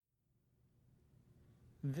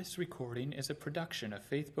This recording is a production of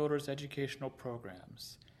Faith Builders Educational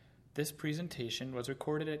Programs. This presentation was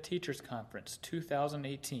recorded at Teachers Conference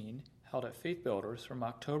 2018, held at Faith Builders from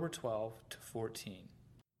October 12 to 14.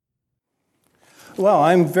 Well,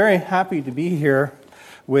 I'm very happy to be here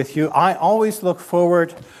with you. I always look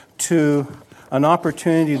forward to an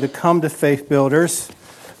opportunity to come to Faith Builders,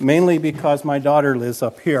 mainly because my daughter lives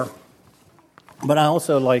up here. But I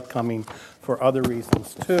also like coming for other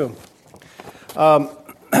reasons, too.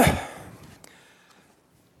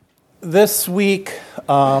 This week,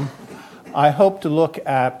 I hope to look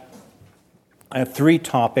at three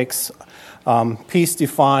topics: peace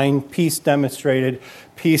defined, peace demonstrated,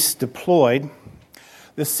 peace deployed.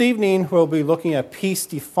 This evening, we'll be looking at peace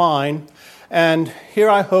defined, and here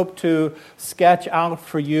I hope to sketch out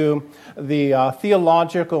for you the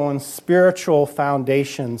theological and spiritual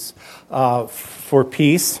foundations for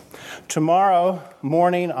peace. Tomorrow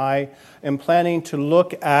morning, I am planning to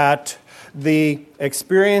look at the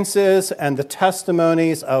experiences and the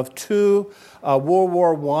testimonies of two World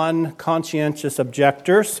War I conscientious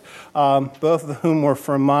objectors, both of whom were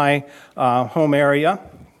from my home area.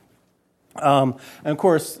 And of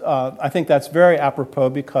course, I think that's very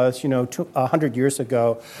apropos because, 100 years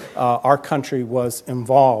ago, our country was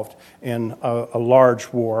involved in a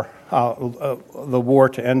large war, the war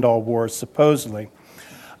to end all wars, supposedly.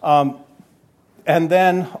 And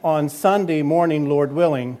then on Sunday morning, Lord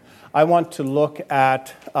willing, I want to look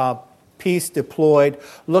at peace deployed,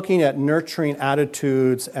 looking at nurturing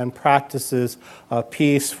attitudes and practices of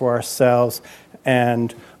peace for ourselves.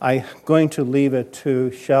 And I'm going to leave it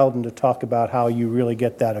to Sheldon to talk about how you really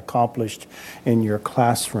get that accomplished in your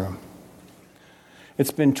classroom.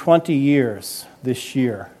 It's been 20 years this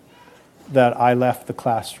year that I left the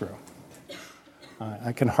classroom.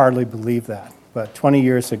 I can hardly believe that. But 20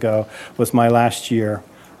 years ago was my last year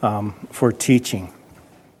for teaching.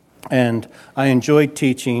 And I enjoyed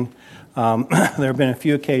teaching. There have been a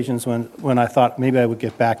few occasions when I thought maybe I would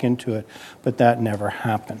get back into it, but that never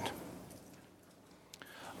happened.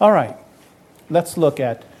 All right, let's look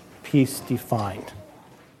at peace defined.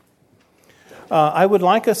 I would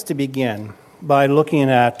like us to begin by looking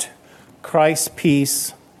at Christ's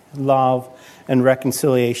peace, love, and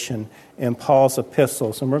reconciliation in Paul's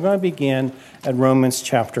epistles. And we're going to begin at Romans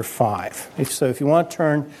chapter 5. So if you want to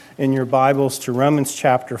turn in your Bibles to Romans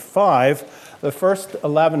chapter 5, the first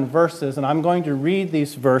 11 verses, and I'm going to read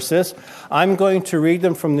these verses. I'm going to read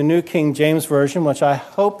them from the New King James Version, which I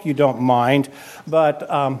hope you don't mind, but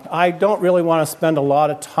I don't really want to spend a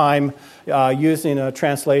lot of time using a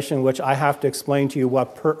translation which I have to explain to you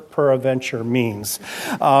what peradventure means.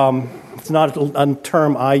 It's not a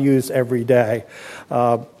term I use every day.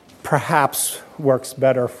 Perhaps works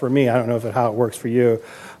better for me. I don't know how it works for you.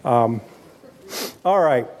 All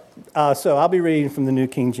right. So I'll be reading from the New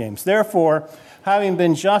King James. Therefore, having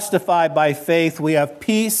been justified by faith, we have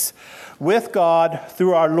peace with God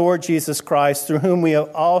through our Lord Jesus Christ, through whom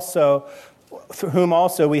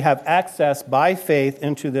also we have access by faith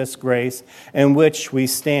into this grace in which we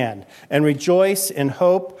stand, and rejoice in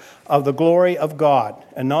hope of the glory of God.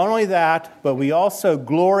 And not only that, but we also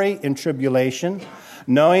glory in tribulation,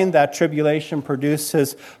 knowing that tribulation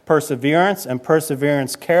produces perseverance, and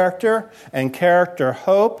perseverance character, and character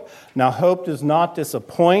hope. Now hope does not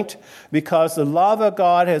disappoint, because the love of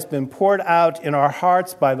God has been poured out in our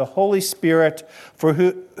hearts by the Holy Spirit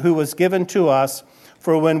who was given to us.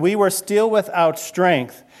 For when we were still without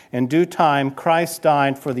strength, in due time Christ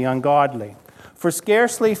died for the ungodly. For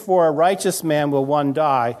scarcely for a righteous man will one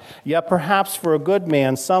die, yet perhaps for a good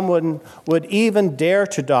man someone would even dare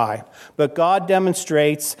to die. But God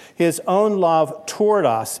demonstrates his own love toward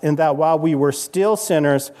us in that while we were still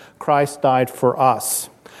sinners, Christ died for us.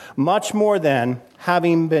 Much more then,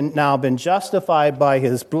 having now been justified by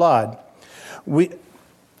his blood,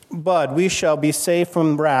 but we shall be saved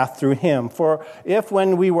from wrath through him. For if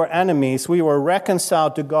when we were enemies, we were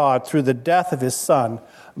reconciled to God through the death of his Son,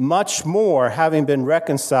 much more, having been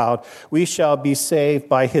reconciled, we shall be saved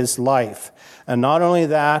by his life. And not only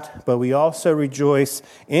that, but we also rejoice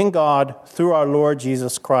in God through our Lord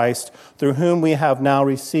Jesus Christ, through whom we have now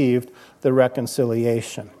received the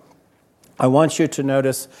reconciliation. I want you to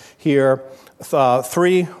notice here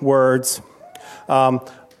three words: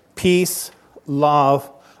 peace, love,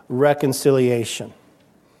 reconciliation.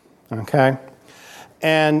 Okay?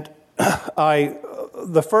 And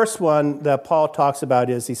the first one that Paul talks about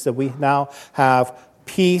is, he said, we now have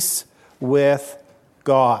peace with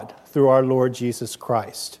God through our Lord Jesus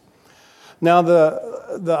Christ. Now,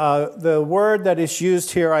 the word that is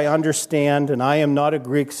used here, I understand, and I am not a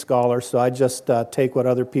Greek scholar, so I just take what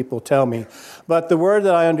other people tell me. But the word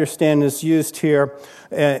that I understand is used here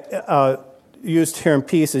in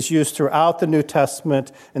peace, is used throughout the New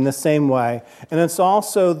Testament in the same way. And it's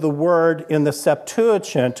also the word in the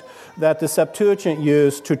Septuagint that the Septuagint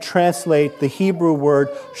used to translate the Hebrew word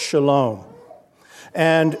shalom.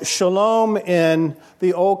 And shalom in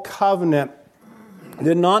the Old Covenant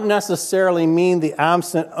did not necessarily mean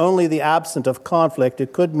only the absence of conflict.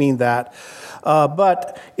 It could mean that.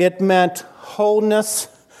 But it meant wholeness,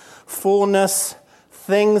 fullness,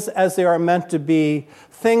 things as they are meant to be,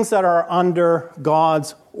 things that are under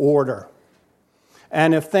God's order.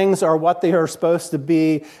 And if things are what they are supposed to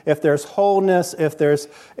be, if there's wholeness, if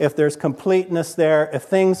there's completeness there, if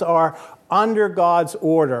things are under God's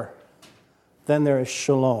order, then there is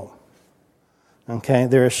shalom. Okay,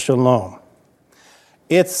 there is shalom.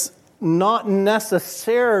 It's not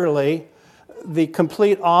necessarily the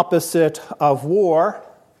complete opposite of war.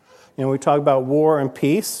 You know, we talk about war and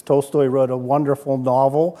peace. Tolstoy wrote a wonderful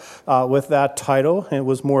novel with that title. It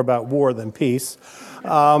was more about war than peace.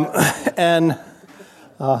 And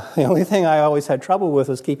the only thing I always had trouble with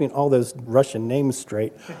was keeping all those Russian names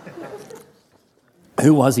straight.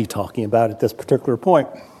 Who was he talking about at this particular point?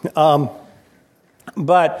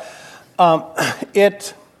 But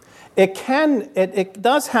it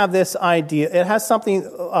does have this idea. It has something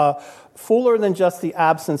fuller than just the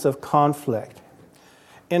absence of conflict.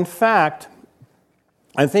 In fact,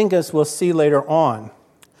 I think as we'll see later on,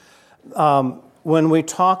 when we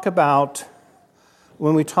talk about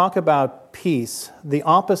peace, the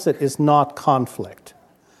opposite is not conflict,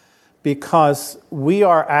 because we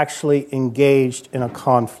are actually engaged in a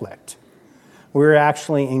conflict. We're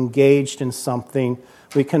actually engaged in something.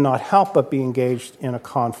 We cannot help but be engaged in a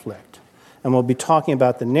conflict. And we'll be talking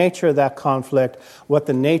about the nature of that conflict, what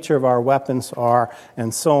the nature of our weapons are,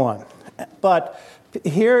 and so on. But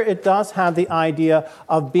here it does have the idea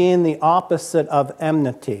of being the opposite of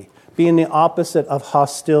enmity, being the opposite of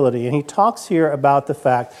hostility. And he talks here about the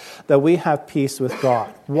fact that we have peace with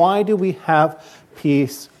God. Why do we have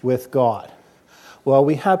peace with God? Well,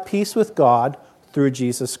 we have peace with God through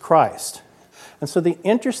Jesus Christ. And so the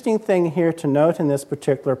interesting thing here to note in this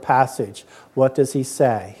particular passage, what does he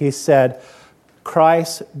say? He said,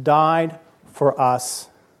 Christ died for us,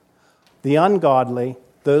 the ungodly,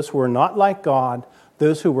 those who were not like God,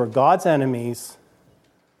 those who were God's enemies.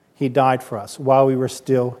 He died for us while we were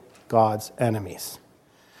still God's enemies.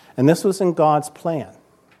 And this was in God's plan.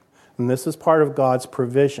 And this is part of God's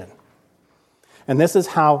provision. And this is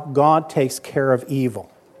how God takes care of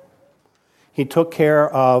evil. He took care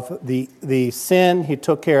of the sin. He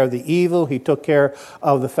took care of the evil. He took care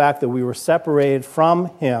of the fact that we were separated from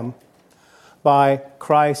him by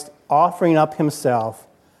Christ offering up himself,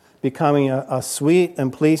 becoming a sweet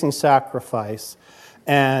and pleasing sacrifice,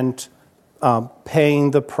 and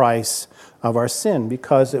paying the price of our sin.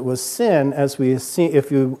 Because it was sin, as we see,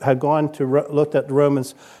 if you had gone to looked at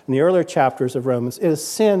Romans in the earlier chapters of Romans, it is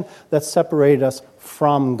sin that separated us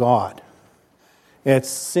from God. It's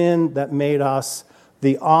sin that made us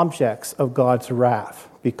the objects of God's wrath,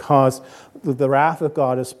 because the wrath of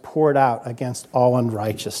God is poured out against all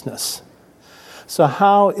unrighteousness. So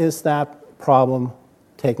how is that problem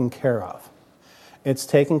taken care of? It's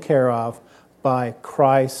taken care of by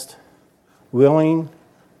Christ's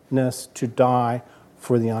willingness to die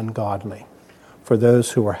for the ungodly, for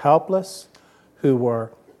those who were helpless, who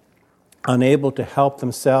were unable to help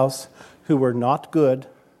themselves, who were not good,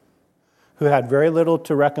 who had very little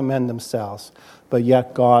to recommend themselves, but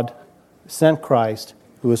yet God sent Christ,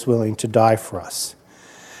 who was willing to die for us.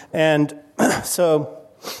 And so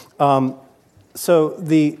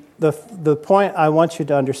the point I want you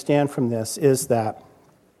to understand from this is that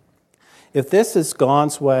if this is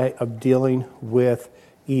God's way of dealing with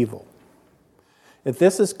evil, if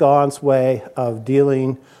this is God's way of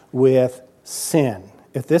dealing with sin,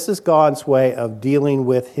 if this is God's way of dealing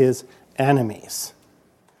with his enemies,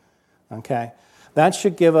 okay, that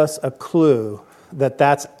should give us a clue that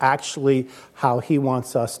that's actually how he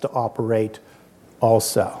wants us to operate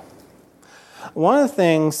also. One of the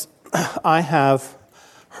things I have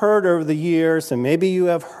heard over the years, and maybe you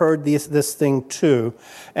have heard this thing too,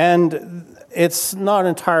 and it's not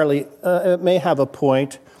entirely, it may have a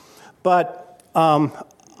point, but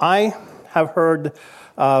I have heard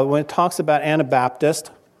when it talks about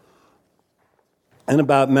Anabaptist and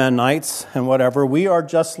about Mennonites and whatever, we are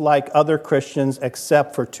just like other Christians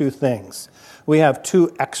except for two things. We have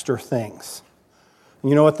two extra things.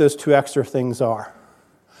 You know what those two extra things are?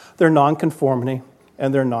 They're nonconformity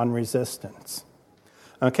and they're non-resistance.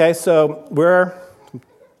 Okay, so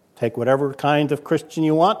take whatever kind of Christian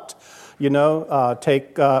you want.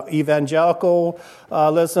 Take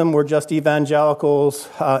evangelicalism. We're just evangelicals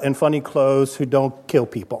in funny clothes who don't kill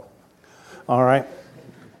people. All right?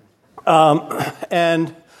 If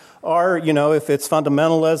it's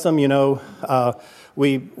fundamentalism,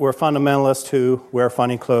 we're fundamentalists who wear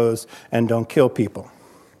funny clothes and don't kill people.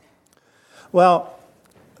 Well,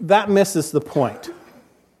 that misses the point.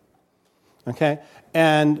 Okay?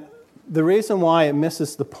 And the reason why it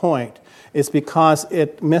misses the point is because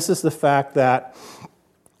it misses the fact that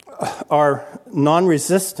our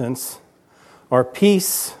non-resistance, our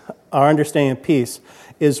peace, our understanding of peace,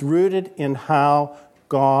 is rooted in how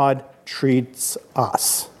God treats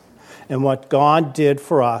us and what God did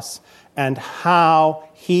for us and how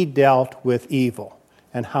he dealt with evil.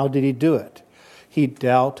 And how did he do it? He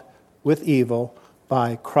dealt with evil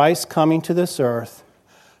by Christ coming to this earth,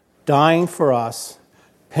 dying for us,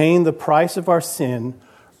 paying the price of our sin,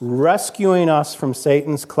 rescuing us from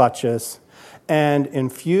Satan's clutches, and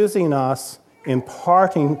infusing us,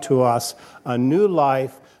 imparting to us a new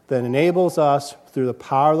life that enables us, through the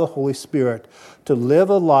power of the Holy Spirit, to live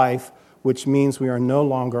a life which means we are no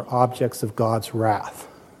longer objects of God's wrath.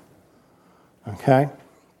 Okay?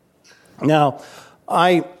 Now,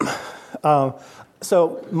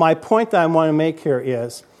 so my point that I want to make here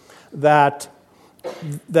is that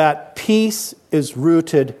peace is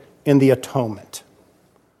rooted in the atonement.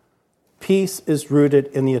 Peace is rooted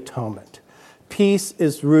in the atonement. Peace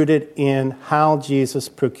is rooted in how Jesus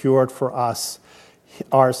procured for us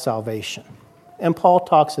our salvation. And Paul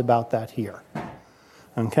talks about that here.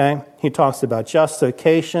 Okay? He talks about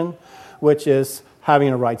justification, which is having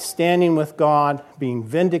a right standing with God, being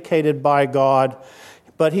vindicated by God.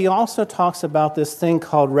 But he also talks about this thing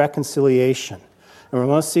called reconciliation. And we're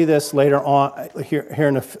going to see this later on here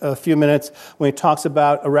in a few minutes when he talks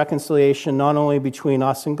about a reconciliation not only between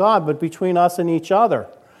us and God, but between us and each other.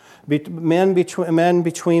 Men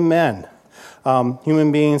between men.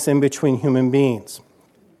 Human beings in between human beings.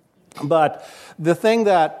 But the thing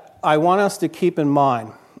that I want us to keep in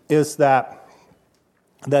mind is that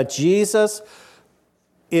Jesus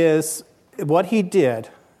what he did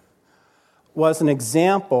was an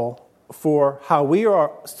example for how we are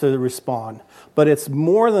to respond. But it's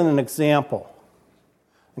more than an example.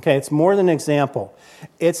 Okay, it's more than an example.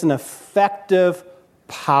 It's an effective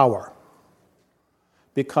power.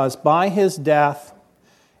 Because by his death,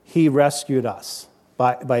 he rescued us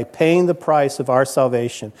by paying the price of our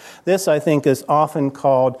salvation. This, I think, is often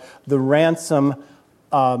called the ransom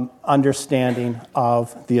understanding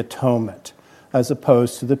of the atonement, as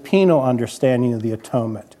opposed to the penal understanding of the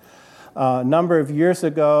atonement. A number of years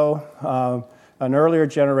ago, an earlier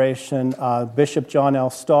generation, Bishop John L.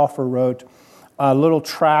 Stauffer wrote a little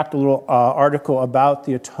tract, a little article about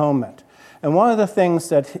the atonement. And one of the things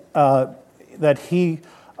that he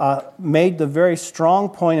made the very strong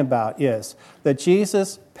point about is that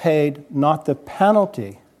Jesus paid not the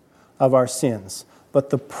penalty of our sins, but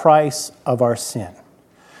the price of our sin.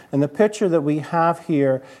 And the picture that we have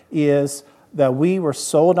here is that we were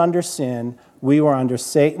sold under sin, we were under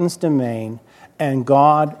Satan's domain, and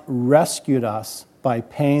God rescued us by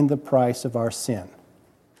paying the price of our sin.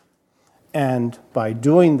 And by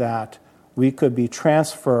doing that, we could be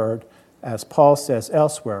transferred, as Paul says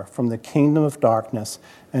elsewhere, from the kingdom of darkness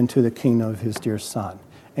into the kingdom of his dear Son.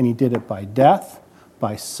 And he did it by death,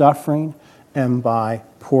 by suffering, and by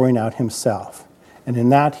pouring out himself. And in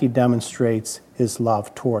that, he demonstrates his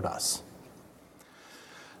love toward us.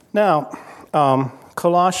 Now,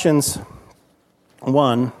 Colossians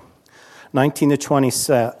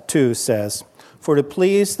 1:19-22 says, "For to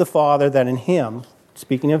please the Father, that in him,"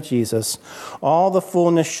 speaking of Jesus, "all the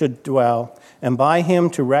fullness should dwell, and by him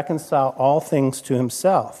to reconcile all things to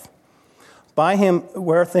himself. By him,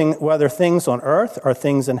 whether things on earth or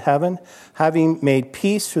things in heaven, having made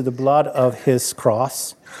peace through the blood of his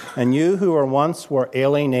cross, and you who once were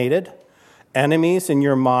alienated, enemies in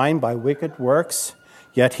your mind by wicked works,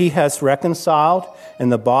 yet he has reconciled in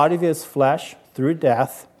the body of his flesh through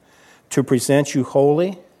death, to present you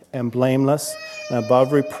holy and blameless and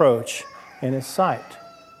above reproach in his sight."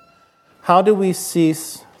 How do we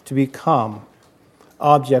cease to become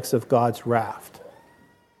objects of God's wrath?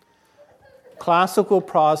 Classical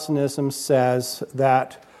Protestantism says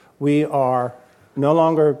that we are no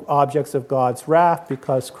longer objects of God's wrath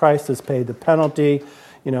because Christ has paid the penalty.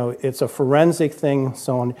 It's a forensic thing,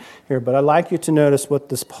 so on here. But I'd like you to notice what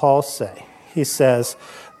does Paul say. He says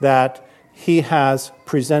that he has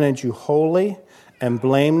presented you holy and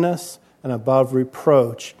blameless and above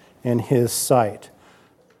reproach in his sight.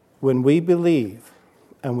 When we believe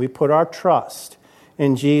and we put our trust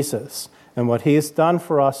in Jesus and what he has done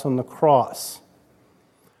for us on the cross,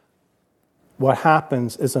 what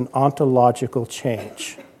happens is an ontological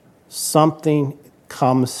change. Something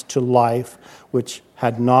comes to life which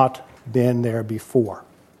had not been there before.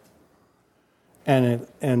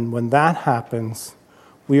 And when that happens,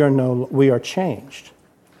 we are changed,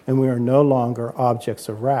 and we are no longer objects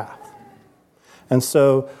of wrath. And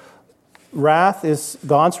so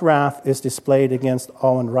God's wrath is displayed against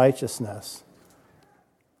all unrighteousness.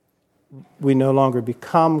 We no longer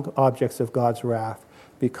become objects of God's wrath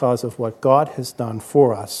because of what God has done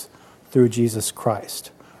for us through Jesus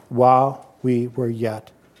Christ while we were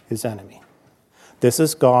yet his enemy. This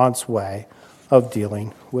is God's way of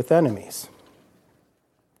dealing with enemies.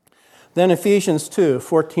 Then Ephesians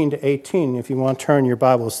 2:14-18, if you want to turn your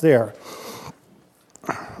Bibles there.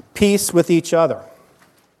 Peace with each other.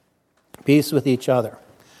 Peace with each other.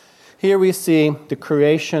 Here we see the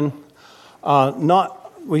creation, the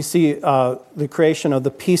creation of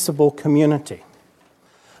the peaceable community.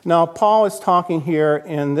 Now, Paul is talking here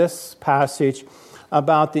in this passage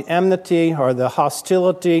about the enmity or the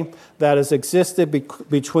hostility that has existed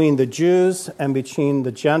between the Jews and between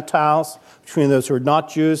the Gentiles, between those who are not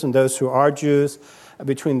Jews and those who are Jews,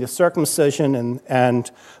 between the circumcision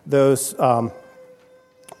and those.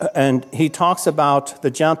 And he talks about the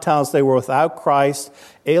Gentiles. They were without Christ,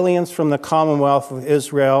 aliens from the commonwealth of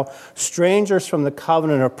Israel, strangers from the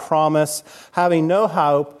covenant of promise, having no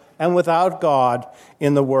hope and without God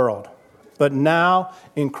in the world. But now,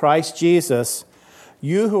 in Christ Jesus,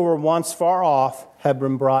 you who were once far off have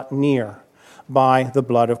been brought near by the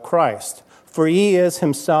blood of Christ. For he is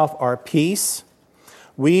himself our peace,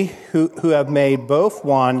 we who have made both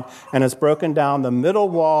one and has broken down the middle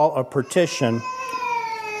wall of partition,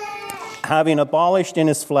 having abolished in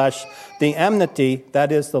his flesh the enmity,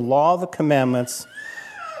 that is, the law of the commandments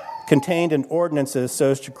contained in ordinances,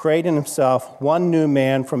 so as to create in himself one new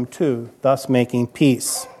man from two, thus making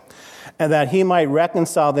peace, and that he might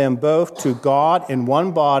reconcile them both to God in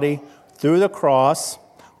one body through the cross,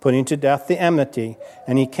 putting to death the enmity.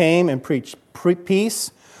 And he came and preached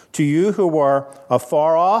peace to you who were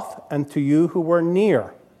afar off and to you who were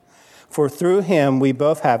near. For through him we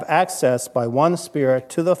both have access by one Spirit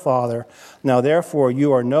to the Father. Now therefore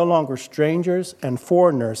you are no longer strangers and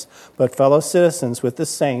foreigners, but fellow citizens with the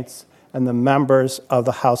saints and the members of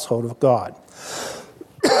the household of God.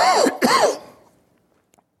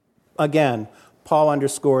 Again, Paul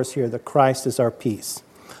underscores here that Christ is our peace.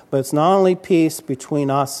 But it's not only peace between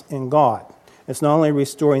us and God. It's not only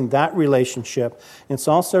restoring that relationship, it's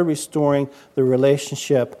also restoring the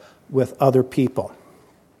relationship with other people.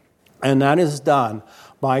 And that is done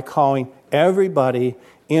by calling everybody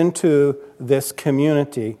into this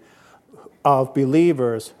community of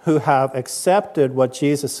believers who have accepted what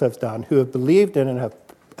Jesus has done, who have believed in and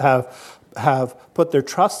have put their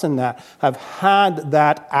trust in that, have had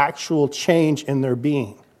that actual change in their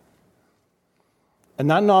being. And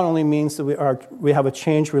that not only means that we have a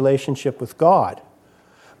changed relationship with God,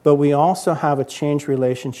 but we also have a changed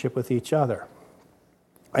relationship with each other.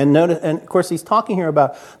 And of course, he's talking here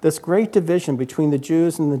about this great division between the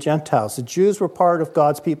Jews and the Gentiles. The Jews were part of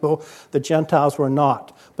God's people, the Gentiles were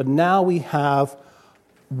not. But now we have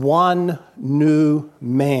one new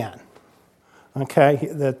man. Okay,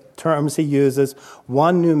 the terms he uses,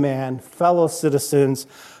 one new man, fellow citizens,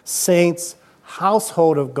 saints,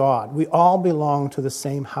 household of God. We all belong to the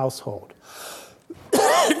same household.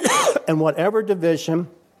 And whatever division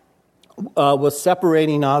was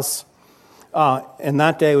separating us, in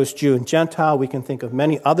that day it was Jew and Gentile. We can think of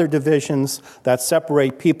many other divisions that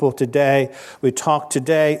separate people today.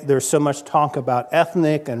 There's so much talk about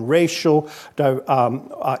ethnic and racial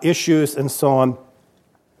issues and so on.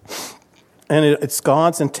 And it's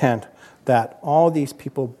God's intent that all these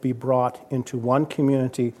people be brought into one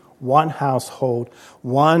community, one household,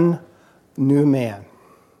 one new man,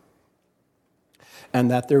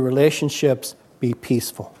 and that their relationships be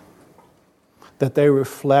peaceful, that they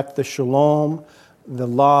reflect the shalom, the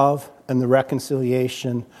love, and the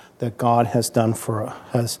reconciliation that God has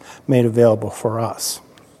made available for us.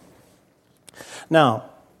 Now,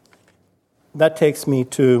 that takes me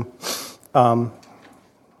to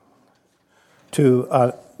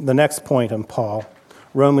the next point in Paul,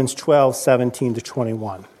 Romans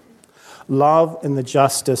 12:17-21. Love and the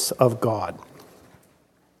justice of God.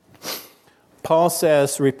 Paul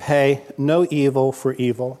says, repay no evil for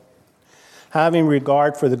evil, having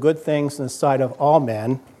regard for the good things in the sight of all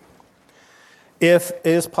men. If it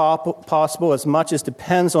is possible, as much as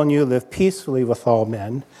depends on you, live peacefully with all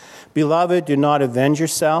men. Beloved, do not avenge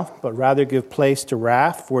yourself, but rather give place to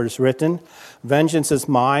wrath, for it is written, Vengeance is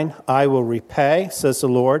mine, I will repay, says the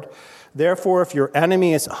Lord. Therefore, if your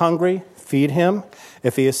enemy is hungry, feed him.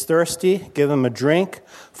 If he is thirsty, give him a drink,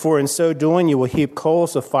 for in so doing you will heap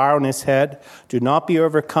coals of fire on his head. Do not be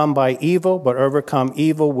overcome by evil, but overcome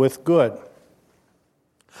evil with good.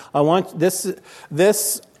 I want you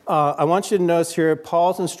to notice here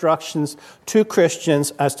Paul's instructions to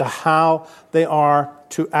Christians as to how they are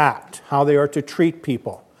to act, how they are to treat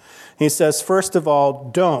people. He says, first of all,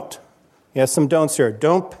 don't. He has some don'ts here.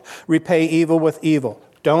 Don't repay evil with evil.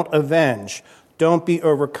 Don't avenge. Don't be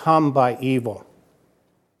overcome by evil.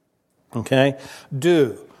 Okay?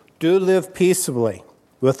 Do live peaceably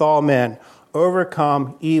with all men.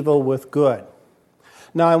 Overcome evil with good.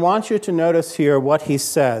 Now, I want you to notice here what he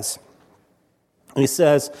says. He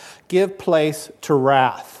says, give place to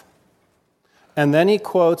wrath. And then he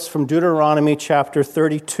quotes from Deuteronomy chapter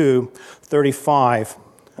 32, 35.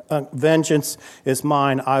 Vengeance is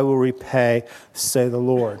mine, I will repay, say the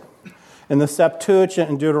Lord. In the Septuagint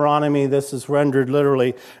in Deuteronomy, this is rendered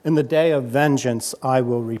literally, in the day of vengeance, I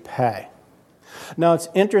will repay. Now, it's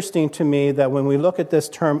interesting to me that when we look at this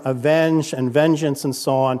term avenge and vengeance and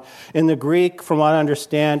so on, in the Greek, from what I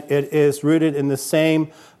understand, it is rooted in the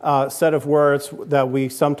same set of words that we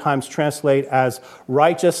sometimes translate as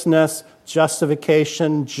righteousness,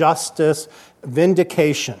 justification, justice,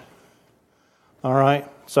 vindication. All right?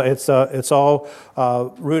 So it's all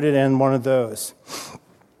rooted in one of those.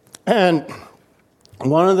 And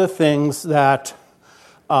one of the things that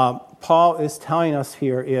Paul is telling us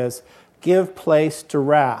here is give place to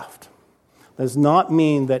wrath. Does not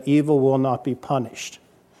mean that evil will not be punished.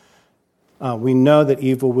 We know that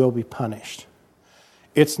evil will be punished.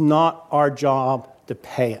 It's not our job to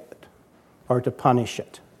pay it or to punish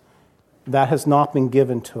it. That has not been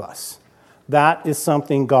given to us. That is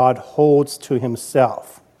something God holds to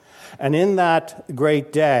himself. And in that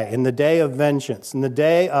great day, in the day of vengeance, in the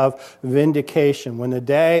day of vindication,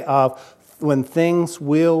 when things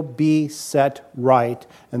will be set right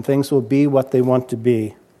and things will be what they want to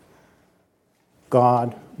be,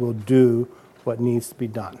 God will do what needs to be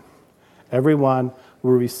done. Everyone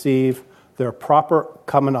will receive their proper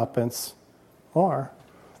comeuppance or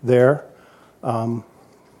their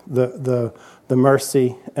the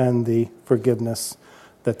mercy and the forgiveness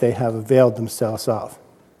that they have availed themselves of.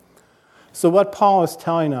 So what Paul is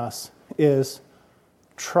telling us is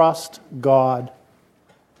trust God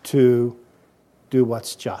to do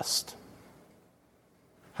what's just.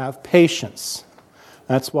 Have patience.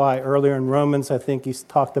 That's why earlier in Romans, I think he's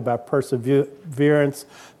talked about perseverance,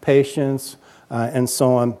 patience, and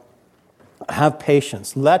so on. Have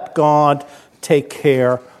patience. Let God take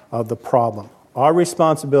care of the problem. Our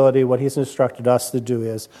responsibility, what he's instructed us to do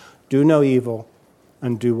is do no evil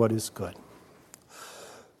and do what is good.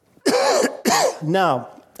 Now,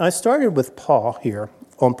 I started with Paul here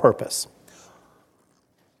on purpose,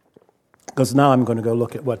 because now I'm going to go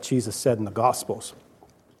look at what Jesus said in the Gospels.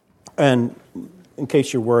 And in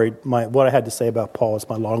case you're worried, what I had to say about Paul is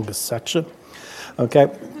my longest section. Okay?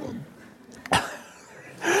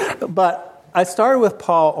 But I started with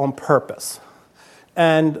Paul on purpose.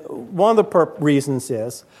 And one of the reasons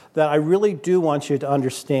is that I really do want you to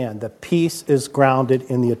understand that peace is grounded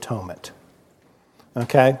in the atonement.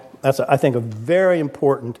 Okay? That's, I think, a very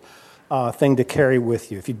important thing to carry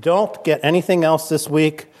with you. If you don't get anything else this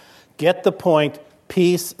week, get the point.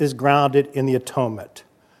 Peace is grounded in the atonement.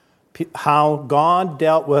 How God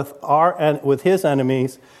dealt with his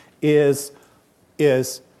enemies is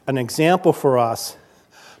an example for us,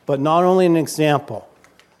 but not only an example.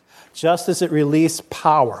 Just as it released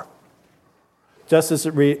power, just as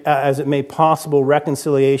it made possible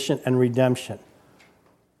reconciliation and redemption,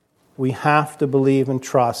 we have to believe and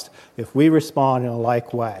trust. If we respond in a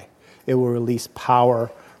like way, it will release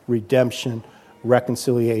power, redemption,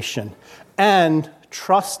 reconciliation, and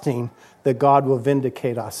trusting that God will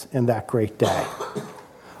vindicate us in that great day.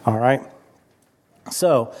 All right?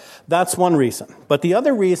 So that's one reason. But the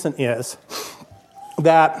other reason is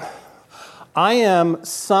that I am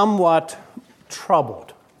somewhat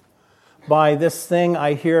troubled by this thing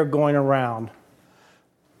I hear going around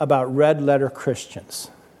about red letter Christians.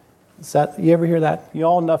 You ever hear that? You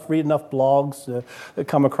all read enough blogs to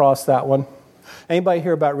come across that one? Anybody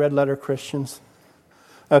hear about red letter Christians?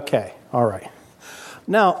 Okay, all right.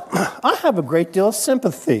 Now, I have a great deal of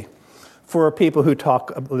sympathy for people who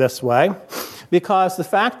talk this way, because the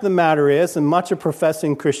fact of the matter is, in much of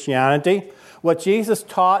professing Christianity, what Jesus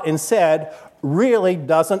taught and said really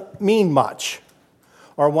doesn't mean much.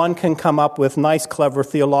 Or one can come up with nice, clever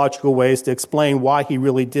theological ways to explain why he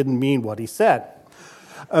really didn't mean what he said.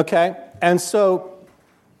 Okay? And so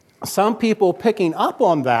some people picking up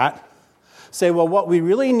on that say, well, what we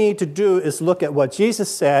really need to do is look at what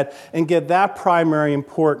Jesus said and give that primary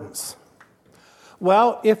importance.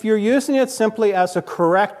 Well, if you're using it simply as a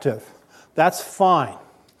corrective, that's fine.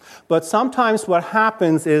 But sometimes what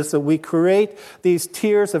happens is that we create these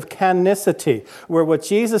tiers of canonicity where what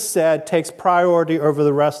Jesus said takes priority over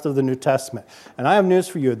the rest of the New Testament. And I have news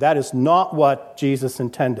for you. That is not what Jesus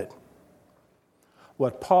intended.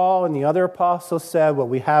 What Paul and the other apostles said, what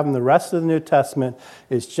we have in the rest of the New Testament,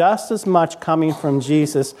 is just as much coming from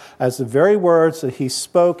Jesus as the very words that he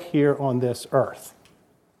spoke here on this earth.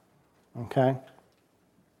 Okay?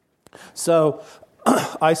 So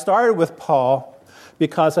I started with Paul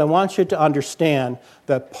because I want you to understand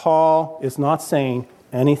that Paul is not saying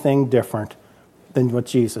anything different than what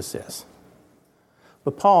Jesus is.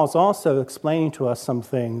 But Paul is also explaining to us some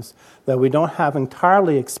things that we don't have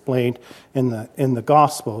entirely explained in the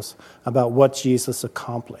Gospels about what Jesus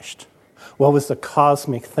accomplished. What was the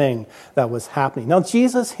cosmic thing that was happening? Now,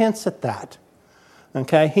 Jesus hints at that.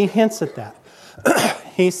 Okay? He hints at that.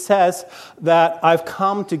 He says that I've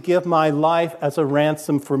come to give my life as a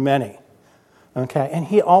ransom for many. Okay? And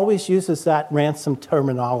he always uses that ransom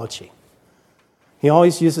terminology. He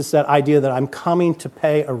always uses that idea that I'm coming to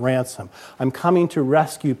pay a ransom. I'm coming to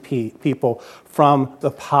rescue people from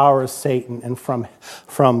the power of Satan and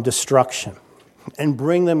from destruction and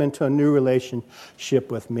bring them into a new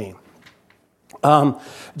relationship with me.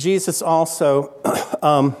 Jesus also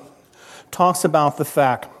talks about the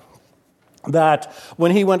fact that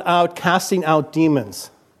when he went out casting out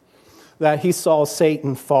demons, that he saw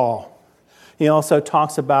Satan fall. He also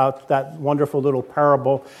talks about that wonderful little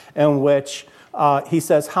parable in which he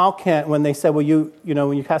says, how can, when they said, well,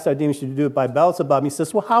 when you cast out demons, you do it by Beelzebub. He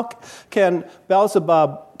says, well, how can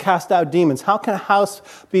Beelzebub cast out demons? How can a house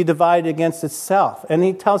be divided against itself? And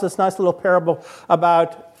he tells this nice little parable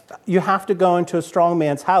about you have to go into a strong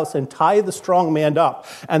man's house and tie the strong man up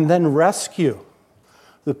and then rescue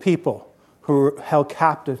the people who were held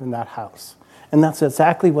captive in that house. And that's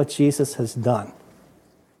exactly what Jesus has done.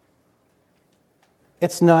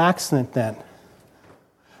 It's no accident then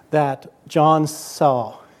that John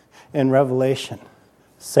saw in Revelation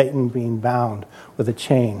Satan being bound with a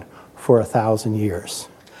chain for 1,000 years.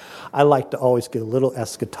 I like to always get a little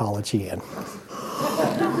eschatology in.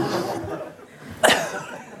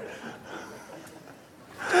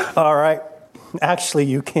 All right. Actually,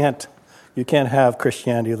 you can't have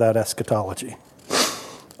Christianity without eschatology.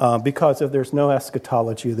 Because if there's no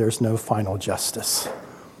eschatology, there's no final justice.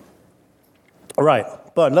 All right.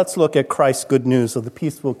 But let's look at Christ's good news of the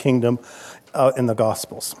peaceful kingdom in the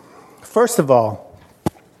Gospels. First of all,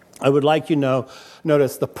 I would like you to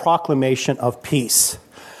notice the proclamation of peace.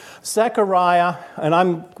 Zechariah, and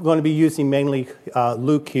I'm going to be using mainly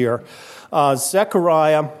Luke here.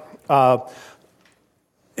 Zechariah,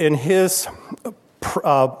 in his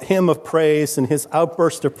hymn of praise and his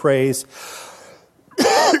outburst of praise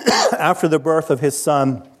after the birth of his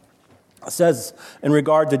son, says in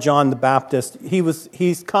regard to John the Baptist,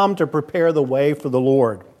 he's come to prepare the way for the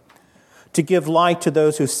Lord, to give light to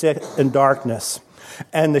those who sit in darkness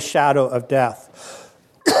and the shadow of death,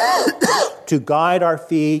 to guide our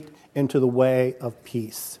feet into the way of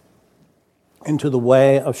peace, into the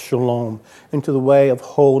way of shalom, into the way of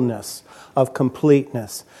wholeness, of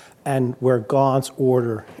completeness, and where God's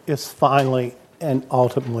order is finally and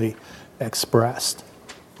ultimately expressed.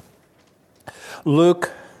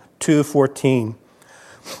 Luke 2:14.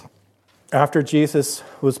 After Jesus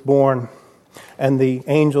was born and the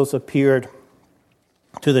angels appeared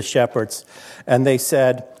to the shepherds, and they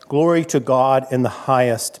said, "Glory to God in the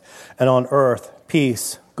highest, and on earth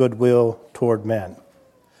peace, goodwill toward men."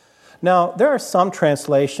 Now, there are some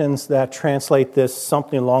translations that translate this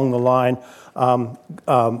something along the line,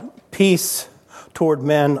 peace toward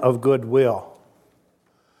men of goodwill.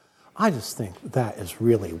 I just think that is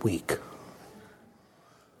really weak.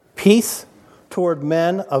 Peace toward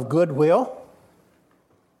men of goodwill?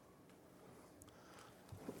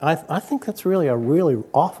 I think that's really a really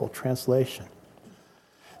awful translation.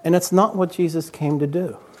 And it's not what Jesus came to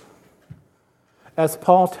do. As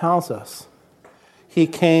Paul tells us, he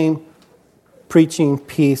came preaching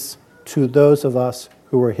peace to those of us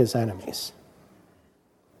who were his enemies.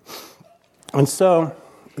 And so,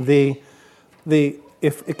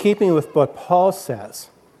 if keeping with what Paul says,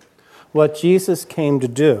 what Jesus came to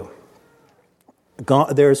do,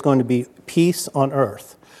 there is going to be peace on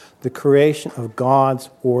earth, the creation of God's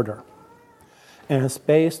order. And it's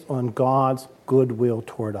based on God's goodwill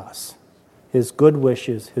toward us, his good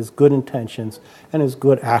wishes, his good intentions, and his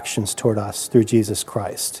good actions toward us through Jesus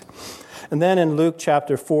Christ. And then in Luke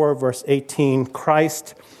chapter 4, verse 18,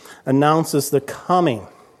 Christ announces the coming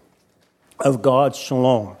of God's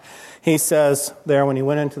shalom. He says there when he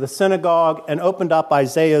went into the synagogue and opened up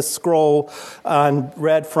Isaiah's scroll and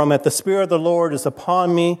read from it, "The Spirit of the Lord is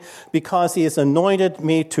upon me because he has anointed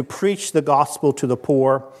me to preach the gospel to the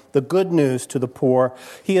poor, the good news to the poor.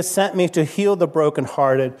 He has sent me to heal the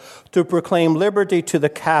brokenhearted, to proclaim liberty to the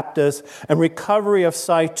captives and recovery of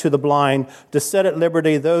sight to the blind, to set at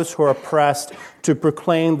liberty those who are oppressed, to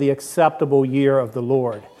proclaim the acceptable year of the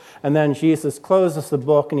Lord." And then Jesus closes the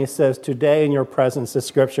book and he says, "Today in your presence, the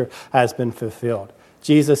scripture has been fulfilled."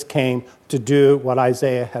 Jesus came to do what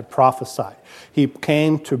Isaiah had prophesied. He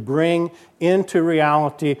came to bring into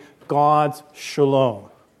reality God's shalom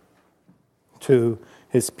to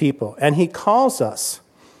his people. And he calls us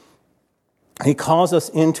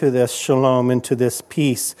into this shalom, into this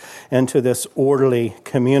peace, into this orderly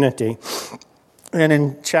community. And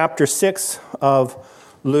in chapter 6 of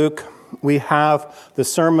Luke, we have the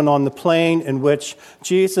Sermon on the Plain in which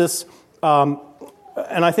Jesus, and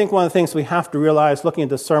I think one of the things we have to realize looking at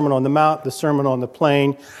the Sermon on the Mount, the Sermon on the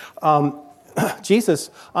Plain, Jesus,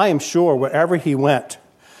 I am sure wherever he went,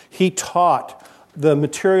 he taught the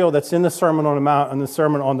material that's in the Sermon on the Mount and the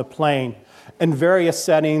Sermon on the Plain in various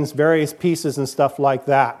settings, various pieces and stuff like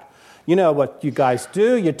that. You know what you guys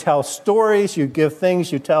do. You tell stories, you give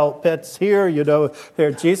things, you tell bits here,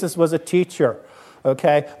 here. Jesus was a teacher.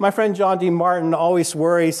 Okay, my friend John D. Martin always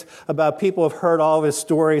worries about people who have heard all of his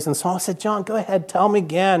stories. And so I said, "John, go ahead, tell me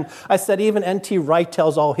again." I said, even N.T. Wright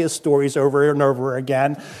tells all his stories over and over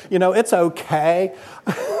again. It's okay.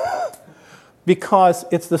 Because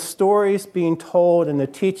it's the stories being told and the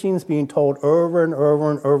teachings being told over and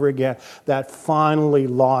over and over again that finally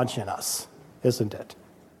lodge in us, isn't it?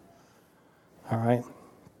 All right.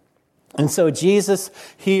 And so Jesus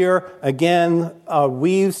here, again,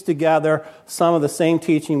 weaves together some of the same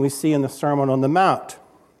teaching we see in the Sermon on the Mount.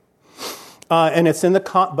 And it's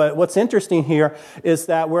but what's interesting here is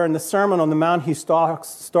that where in the Sermon on the Mount he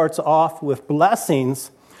starts off with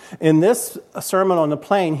blessings, in this Sermon on the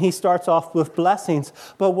Plain he starts off with blessings.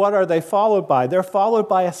 But what are they followed by? They're followed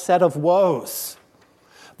by a set of woes.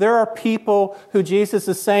 There are people who Jesus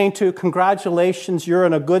is saying to, "Congratulations, you're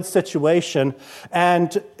in a good situation.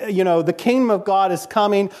 And, the kingdom of God is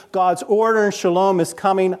coming. God's order and shalom is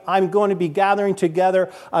coming. I'm going to be gathering together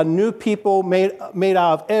a new people made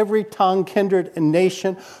out of every tongue, kindred, and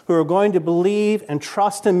nation who are going to believe and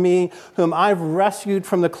trust in me, whom I've rescued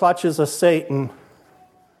from the clutches of Satan."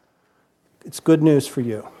 It's good news for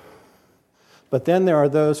you. But then there are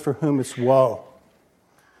those for whom it's woe.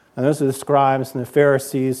 And those are the scribes and the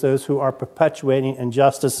Pharisees, those who are perpetuating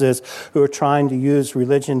injustices, who are trying to use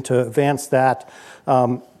religion to advance that,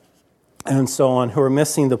 and so on, who are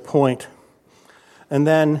missing the point. And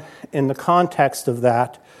then in the context of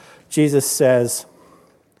that, Jesus says,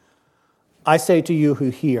 "I say to you who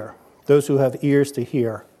hear," those who have ears to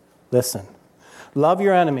hear, listen. "Love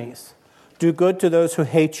your enemies. Do good to those who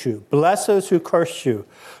hate you. Bless those who curse you.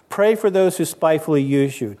 Pray for those who spitefully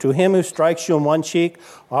use you. To him who strikes you on one cheek,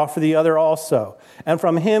 offer the other also. And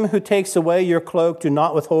from him who takes away your cloak, do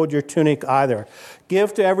not withhold your tunic either.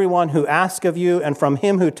 Give to everyone who asks of you, and from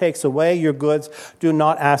him who takes away your goods, do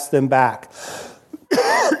not ask them back.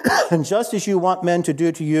 And just as you want men to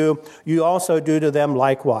do to you, you also do to them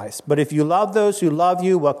likewise. But if you love those who love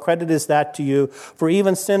you, what credit is that to you? For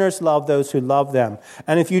even sinners love those who love them.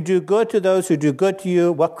 And if you do good to those who do good to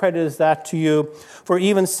you, what credit is that to you? For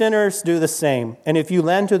even sinners do the same. And if you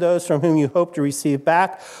lend to those from whom you hope to receive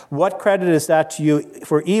back, what credit is that to you?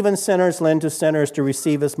 For even sinners lend to sinners to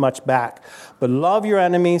receive as much back. But love your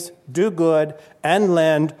enemies, do good, and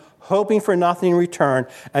lend, hoping for nothing in return,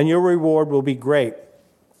 and your reward will be great.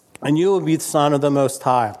 And you will be the son of the Most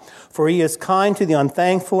High. For he is kind to the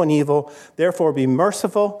unthankful and evil. Therefore be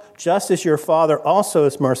merciful, just as your Father also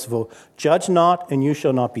is merciful. Judge not, and you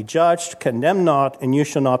shall not be judged. Condemn not, and you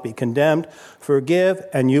shall not be condemned. Forgive,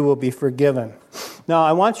 and you will be forgiven." Now,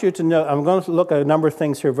 I want you to know, I'm going to look at a number of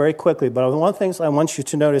things here very quickly, but one of the things I want you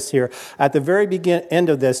to notice here, at the very end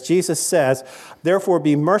of this, Jesus says, "Therefore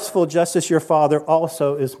be merciful, just as your Father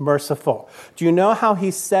also is merciful." Do you know how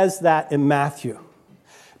he says that in Matthew?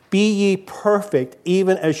 "Be ye perfect,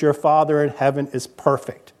 even as your Father in heaven is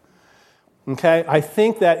perfect." Okay? I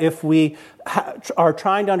think that if we are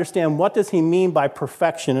trying to understand what does he mean by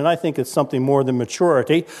perfection, and I think it's something more than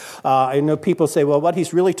maturity. I know people say, well, what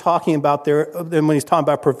he's really talking about there, when he's talking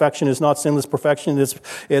about perfection, is not sinless perfection,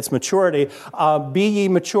 it's maturity. Be ye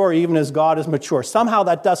mature, even as God is mature. Somehow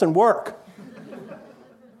that doesn't work.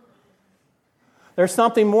 There's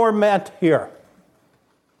something more meant here.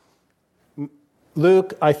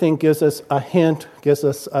 Luke, I think, gives us a hint, gives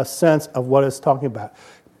us a sense of what it's talking about.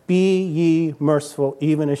 Be ye merciful,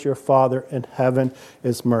 even as your Father in heaven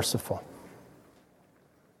is merciful.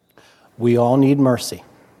 We all need mercy.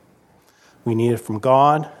 We need it from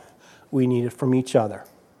God. We need it from each other.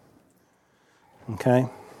 Okay?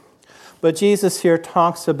 But Jesus here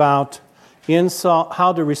talks about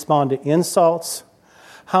how to respond to insults,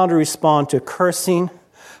 how to respond to cursing,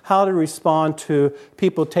 how to respond to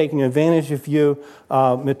people taking advantage of you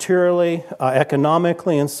materially,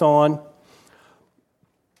 economically, and so on.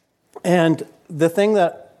 And the thing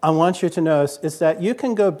that I want you to notice is that you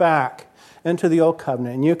can go back into the Old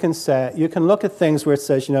Covenant and you can look at things where it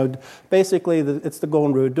says, basically it's the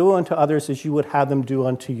golden rule, do unto others as you would have them do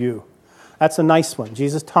unto you. That's a nice one.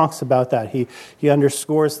 Jesus talks about that. He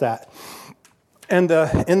underscores that. And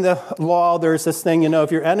in the law, there's this thing,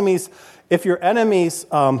 if your enemy's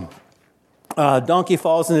donkey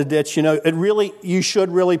falls in the ditch, you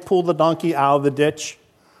should really pull the donkey out of the ditch,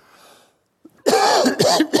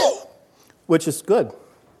 which is good.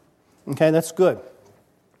 Okay, that's good.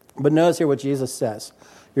 But notice here what Jesus says.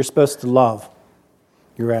 You're supposed to love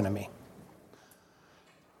your enemy.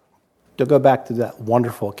 To go back to that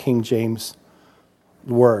wonderful King James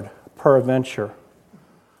word, peradventure,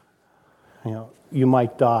 you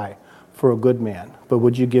might die for a good man, but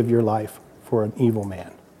would you give your life for an evil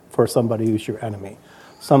man, for somebody who's your enemy,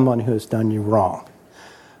 someone who has done you wrong?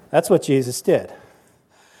 That's what Jesus did.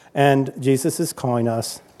 And Jesus is calling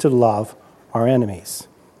us to love our enemies.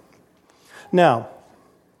 Now,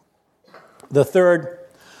 the third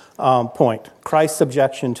point, Christ's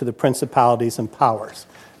subjection to the principalities and powers.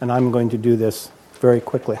 And I'm going to do this very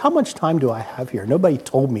quickly. How much time do I have here? Nobody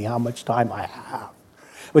told me how much time I have,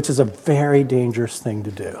 which is a very dangerous thing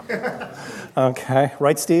to do. Okay,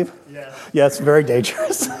 right, Steve? Yeah. Yeah, it's very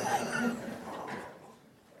dangerous.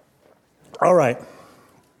 All right.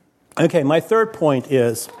 Okay, my third point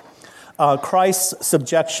is Christ's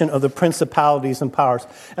subjection of the principalities and powers.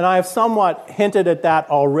 And I have somewhat hinted at that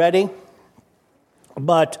already.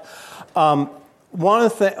 But one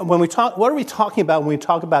of the what are we talking about when we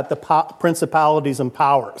talk about the principalities and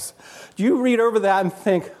powers? Do you read over that and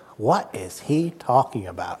think, what is he talking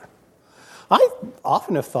about? I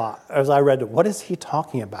often have thought, as I read it, what is he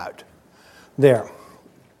talking about there?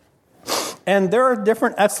 And there are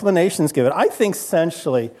different explanations given. I think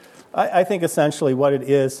essentially what it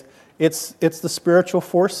is, it's the spiritual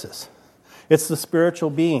forces. It's the spiritual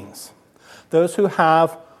beings. Those who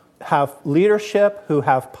have leadership, who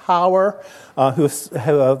have power,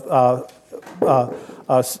 that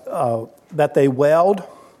they wield.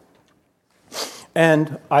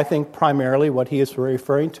 And I think primarily what he is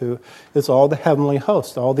referring to is all the heavenly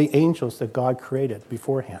hosts, all the angels that God created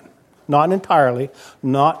beforehand. Not entirely,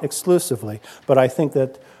 not exclusively, but I think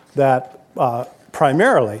that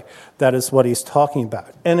primarily that is what he's talking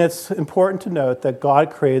about. And it's important to note that God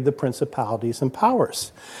created the principalities and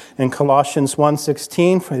powers. In Colossians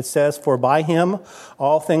 1:16, it says, "For by him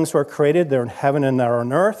all things were created, they're in heaven and they're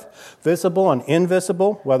on earth, visible and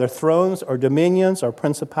invisible, whether thrones or dominions or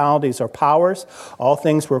principalities or powers, all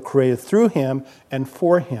things were created through him and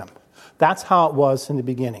for him." That's how it was in the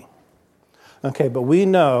beginning. Okay, but we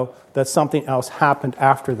know that something else happened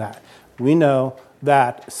after that. We know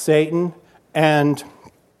that Satan and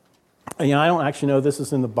I don't actually know this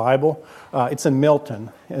is in the Bible. It's in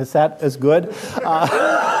Milton. Is that as good?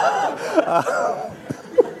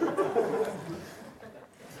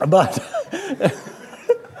 But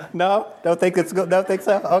no, don't think it's good. Don't think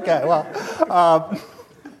so. Okay, well,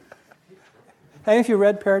 hey, have you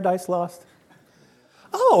read Paradise Lost?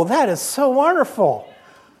 Oh, that is so wonderful.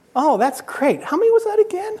 Oh, that's great. How many was that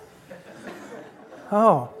again?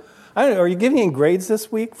 Oh. I don't know, are you giving any grades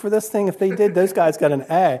this week for this thing? If they did, those guys got an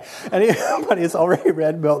A. Anybody has already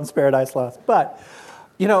read Milton's Paradise Lost. But,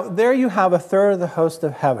 there you have a third of the host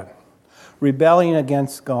of heaven rebelling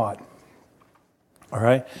against God. All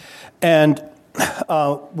right? And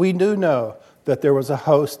we do know that there was a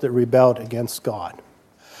host that rebelled against God.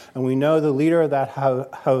 And we know the leader of that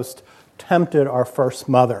host tempted our first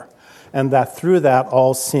mother. And that through that,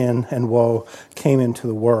 all sin and woe came into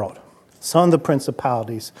the world. Some of the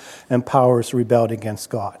principalities and powers rebelled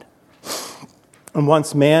against God. And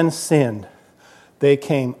once man sinned, they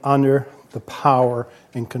came under the power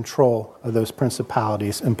and control of those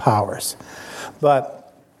principalities and powers.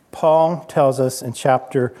 But Paul tells us in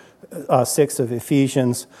chapter 6 of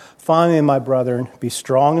Ephesians, "Finally, my brethren, be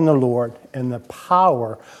strong in the Lord and the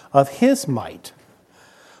power of his might.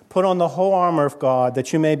 Put on the whole armor of God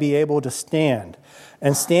that you may be able to stand,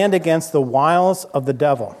 and stand against the wiles of the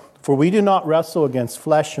devil. For we do not wrestle against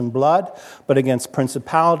flesh and blood, but against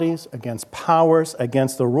principalities, against powers,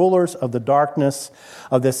 against the rulers of the darkness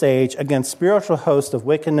of this age, against spiritual hosts of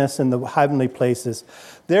wickedness in the heavenly places.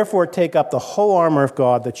 Therefore take up the whole armor of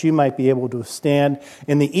God, that you might be able to stand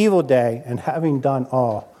in the evil day, and having done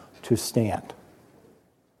all, to stand.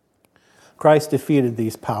 Christ defeated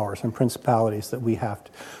these powers and principalities that we have.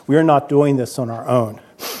 We are not doing this on our own.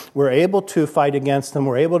 We're able to fight against them.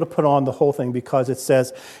 We're able to put on the whole thing because it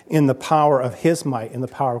says in the power of his might, in the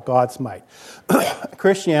power of God's might.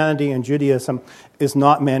 Christianity and Judaism is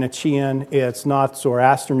not Manichaean. It's not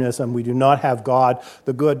Zoroastrianism. We do not have God,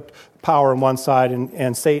 the good power on one side,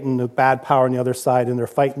 and Satan, the bad power on the other side, and they're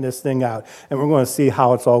fighting this thing out. And we're going to see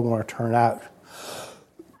how it's all going to turn out.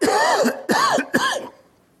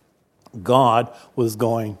 God was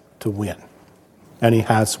going to win, and he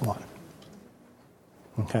has won.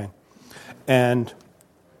 Okay? And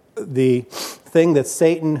the thing that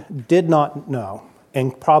Satan did not know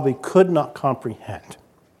and probably could not comprehend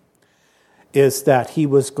is that he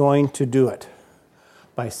was going to do it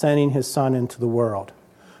by sending his son into the world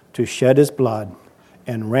to shed his blood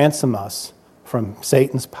and ransom us from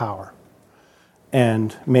Satan's power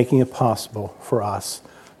and making it possible for us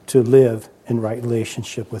to live in right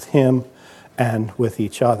relationship with him and with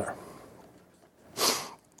each other.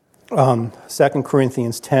 2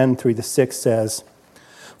 Corinthians 10, 3-6 says,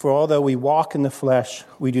 For although we walk in the flesh,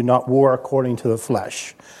 we do not war according to the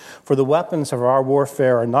flesh. For the weapons of our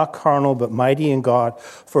warfare are not carnal, but mighty in God,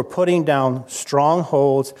 for putting down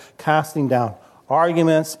strongholds, casting down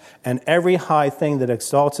arguments, and every high thing that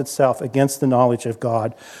exalts itself against the knowledge of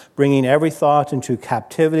God, bringing every thought into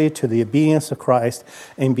captivity to the obedience of Christ,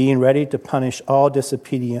 and being ready to punish all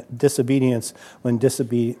disobedience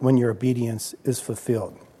when your obedience is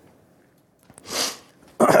fulfilled.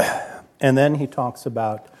 And then he talks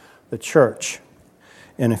about the church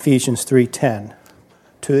in Ephesians 3:10,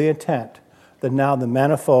 to the intent that now the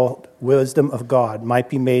manifold wisdom of God might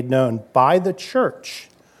be made known by the church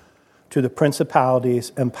to the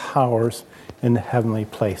principalities and powers in the heavenly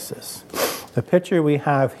places. The picture we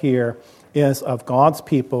have here is of God's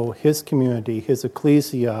people, his community, his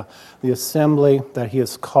ecclesia, the assembly that he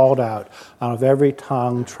has called out of every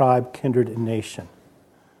tongue, tribe, kindred, and nation,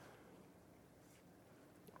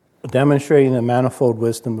 demonstrating the manifold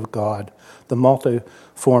wisdom of God, the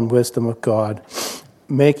multiform wisdom of God,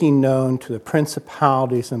 making known to the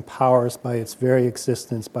principalities and powers by its very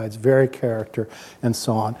existence, by its very character, and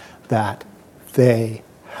so on, that they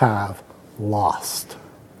have lost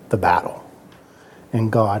the battle,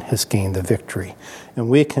 and God has gained the victory. And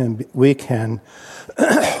we can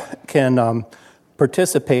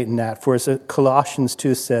participate in that. For as Colossians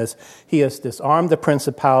 2 says, he has disarmed the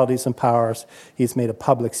principalities and powers. He's made a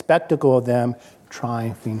public spectacle of them,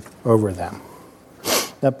 triumphing over them.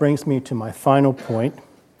 That brings me to my final point.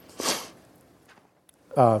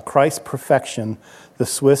 Christ's perfection, the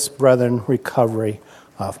Swiss Brethren recovery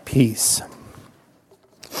of peace.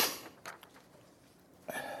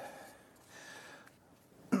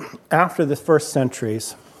 After the first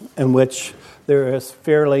centuries, in which there is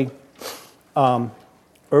fairly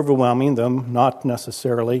overwhelming, though not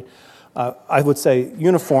necessarily, I would say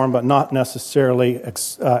uniform, but not necessarily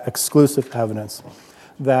exclusive evidence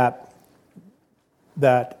that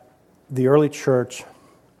the early church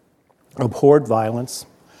abhorred violence,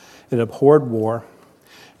 it abhorred war,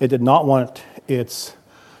 it did not want its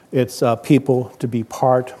people to be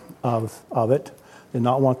part of it, did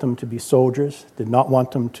not want them to be soldiers, did not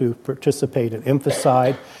want them to participate in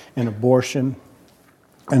infanticide and abortion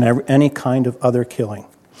and any kind of other killing.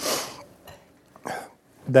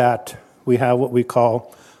 That we have what we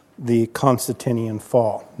call the Constantinian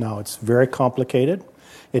fall. Now, it's very complicated.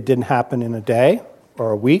 It didn't happen in a day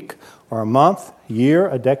or a week or a month, a year,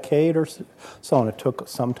 a decade, or so on. It took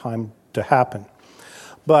some time to happen.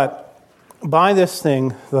 But by this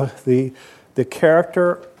thing, the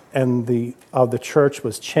character of the church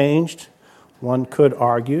was changed. One could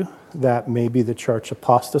argue that maybe the church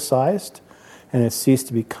apostatized and it ceased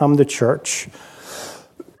to become the church.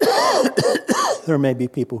 There may be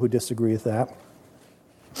people who disagree with that.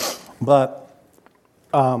 But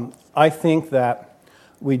I think that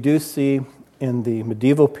we do see in the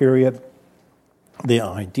medieval period the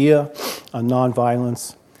idea of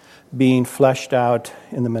nonviolence being fleshed out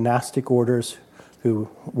in the monastic orders who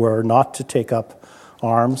were not to take up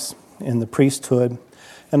arms, in the priesthood,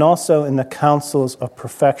 and also in the councils of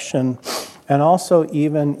perfection, and also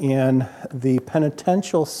even in the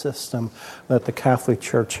penitential system that the Catholic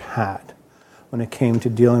Church had when it came to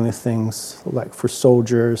dealing with things like for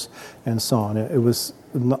soldiers and so on. It was,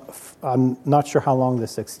 I'm not sure how long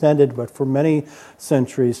this extended, but for many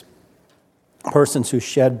centuries, persons who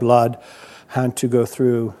shed blood had to go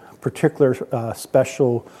through particular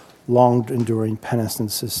special long-enduring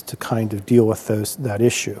penances to kind of deal with that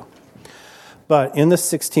issue. But in the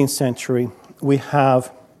 16th century, we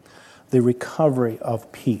have the recovery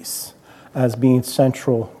of peace as being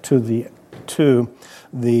central to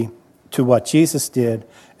what Jesus did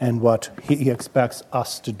and what he expects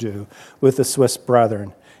us to do with the Swiss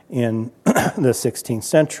Brethren in the 16th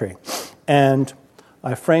century. And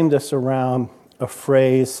I framed this around a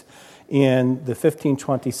phrase in the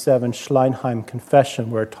 1527 Schleitheim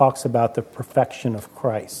Confession where it talks about the perfection of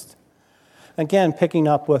Christ. Again, picking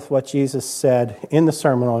up with what Jesus said in the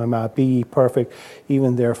Sermon on the Mount, "Be ye perfect,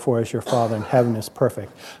 even therefore as your Father in heaven is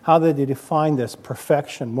perfect." How did he define this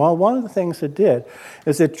perfection? Well, one of the things it did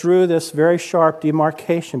is it drew this very sharp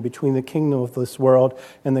demarcation between the kingdom of this world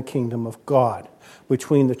and the kingdom of God,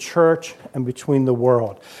 between the church and between the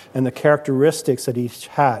world, and the characteristics that each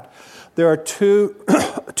had. There are two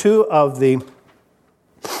of the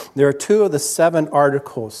 7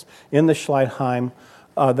 articles in the Schleitheim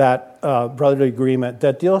brotherly agreement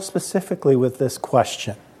that deal specifically with this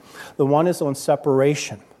question. The one is on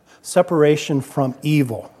separation from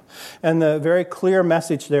evil. And the very clear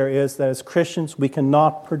message there is that as Christians, we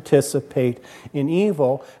cannot participate in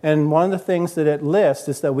evil. And one of the things that it lists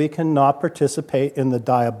is that we cannot participate in the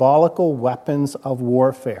diabolical weapons of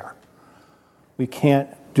warfare. We can't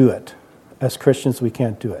do it. As Christians, we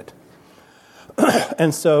can't do it.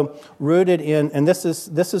 And so, rooted in, and this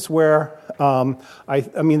is where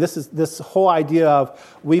this whole idea of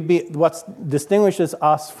what distinguishes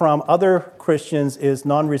us from other Christians is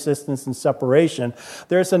non-resistance and separation.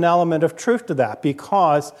 There's an element of truth to that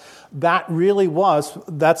because that's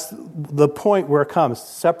the point where it comes,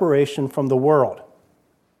 separation from the world.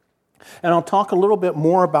 And I'll talk a little bit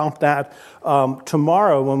more about that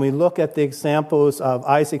tomorrow when we look at the examples of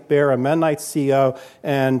Isaac Bear, a Mennonite CO,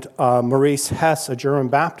 and Maurice Hess, a German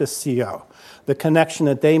Baptist CO, the connection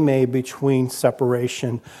that they made between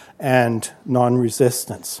separation and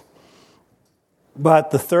non-resistance. But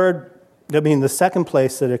the second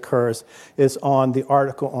place that occurs is on the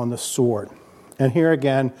article on the sword. And here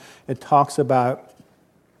again, it talks about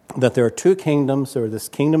that there are 2 kingdoms. There's this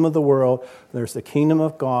kingdom of the world, there's the kingdom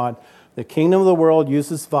of God. The kingdom of the world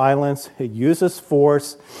uses violence, it uses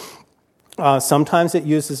force. Sometimes it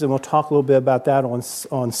uses, and we'll talk a little bit about that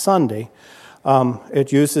on Sunday,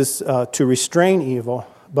 it uses to restrain evil,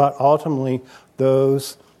 but ultimately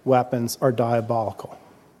those weapons are diabolical.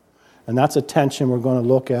 And that's a tension we're going to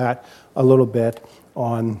look at a little bit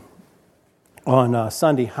on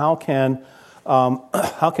Sunday. How can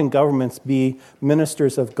governments be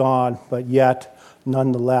ministers of God, but yet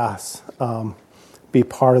nonetheless be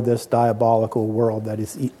part of this diabolical world that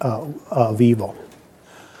is of evil?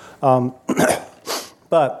 But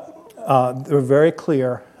they're very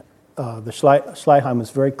clear, the Schleitheim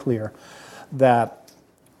is very clear, that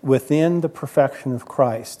within the perfection of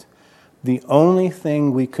Christ, the only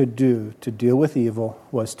thing we could do to deal with evil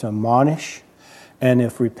was to admonish, and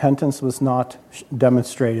if repentance was not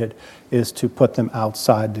demonstrated, is to put them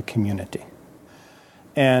outside the community.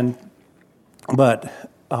 And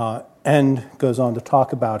goes on to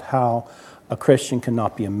talk about how a Christian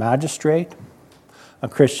cannot be a magistrate, a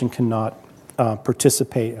Christian cannot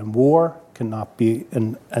participate in war, cannot be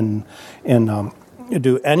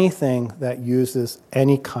do anything that uses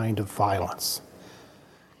any kind of violence.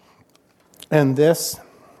 And this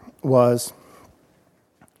was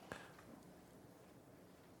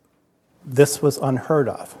unheard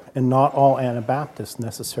of, and not all Anabaptists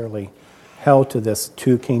necessarily held to this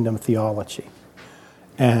 2-kingdom theology,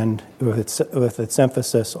 and with its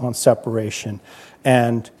emphasis on separation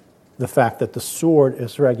and the fact that the sword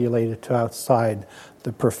is regulated to outside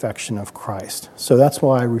the perfection of Christ. So that's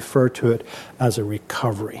why I refer to it as a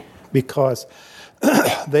recovery, because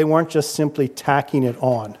they weren't just simply tacking it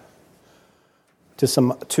on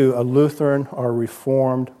to a Lutheran or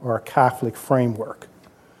Reformed or a Catholic framework.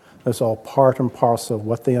 It's all part and parcel of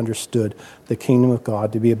what they understood the kingdom of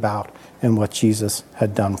God to be about and what Jesus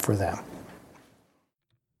had done for them.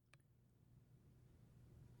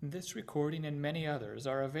 This recording and many others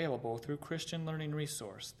are available through Christian Learning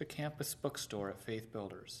Resource, the campus bookstore at Faith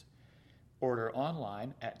Builders. Order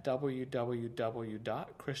online at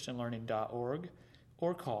www.christianlearning.org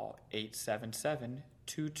or call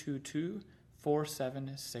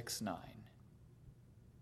 877-222-4769.